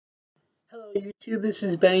Hello YouTube, this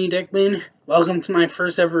is Benny Dickman. Welcome to my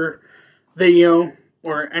first ever video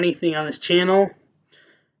or anything on this channel.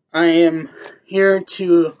 I am here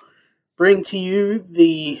to bring to you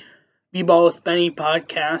the B-Ball with Benny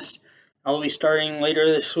podcast. I'll be starting later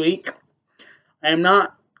this week. I am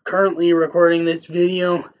not currently recording this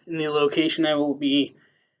video in the location I will be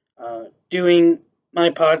doing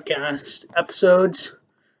my podcast episodes.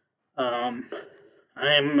 I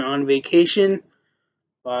am on vacation,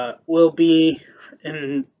 but will be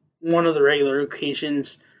in one of the regular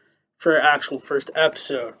locations for actual first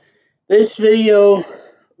episode. This video,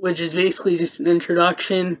 which is basically just an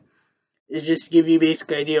introduction, is just to give you a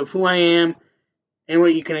basic idea of who I am and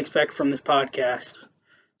what you can expect from this podcast.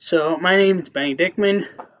 So, my name is Benny Dickman.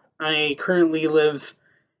 I currently live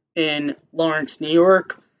in Lawrence, New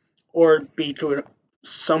York, or Beechwood,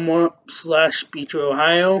 Beechwood,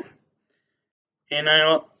 Ohio, and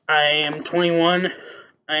I am 21.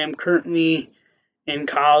 I am currently in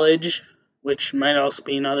college, which might also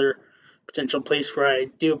be another potential place where I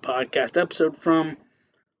do a podcast episode from.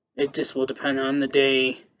 It just will depend on the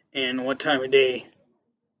day and what time of day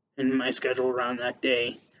and my schedule around that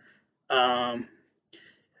day.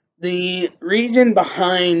 The reason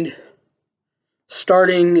behind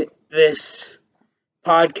starting this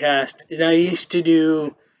podcast is I used to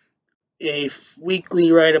do a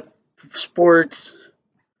weekly write-up of sports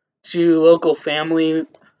to local family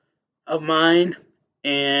of mine,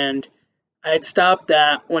 and I had stopped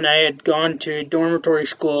that when I had gone to dormitory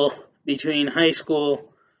school between high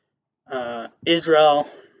school, Israel,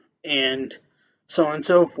 and so on and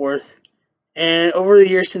so forth. And over the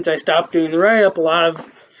years since I stopped doing the write-up, a lot of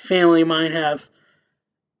family of mine have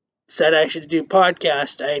said I should do a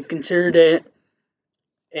podcast. I had considered it,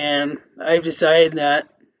 and I've decided that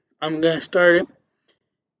I'm going to start it.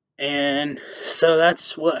 And so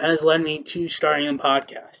that's what has led me to starting a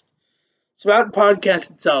podcast. So about the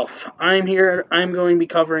podcast itself, I'm going to be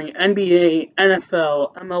covering NBA,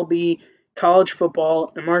 NFL, MLB, college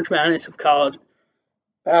football, and March Madness of college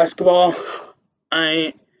basketball.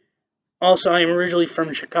 I am originally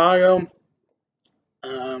from Chicago.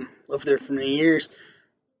 Lived there for many years.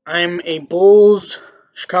 I'm a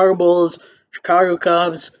Chicago Bulls, Chicago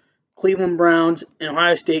Cubs, Cleveland Browns, and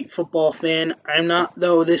Ohio State football fan.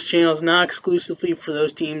 This channel is not exclusively for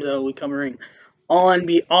those teams. I will be covering all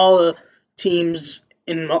the teams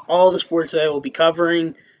in all the sports that I will be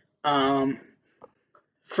covering.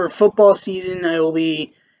 For football season, I will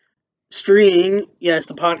be streaming. Yes,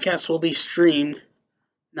 the podcast will be streamed,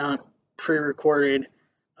 not pre-recorded.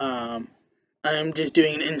 I'm just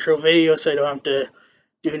doing an intro video, so I don't have to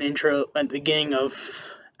do an intro at the beginning of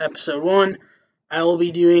episode 1. I will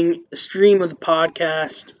be doing a stream of the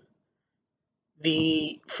podcast.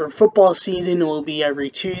 For football season, it will be every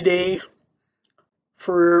Tuesday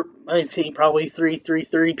for, I'd say, probably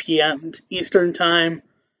 3:30 p.m. Eastern Time,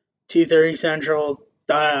 2:30 Central,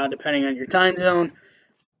 depending on your time zone.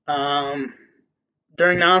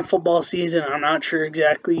 During non-football season, I'm not sure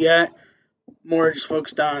exactly yet. More just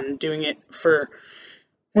focused on doing it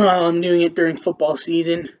I'm doing it during football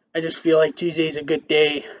season. I just feel like Tuesday is a good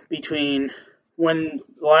day between when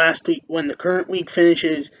the current week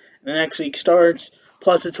finishes and the next week starts.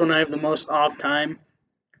 Plus, it's when I have the most off time.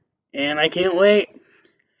 And I can't wait.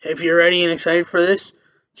 If you're ready and excited for this,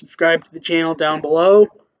 subscribe to the channel down below.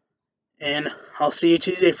 And I'll see you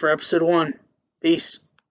Tuesday for episode 1. Peace.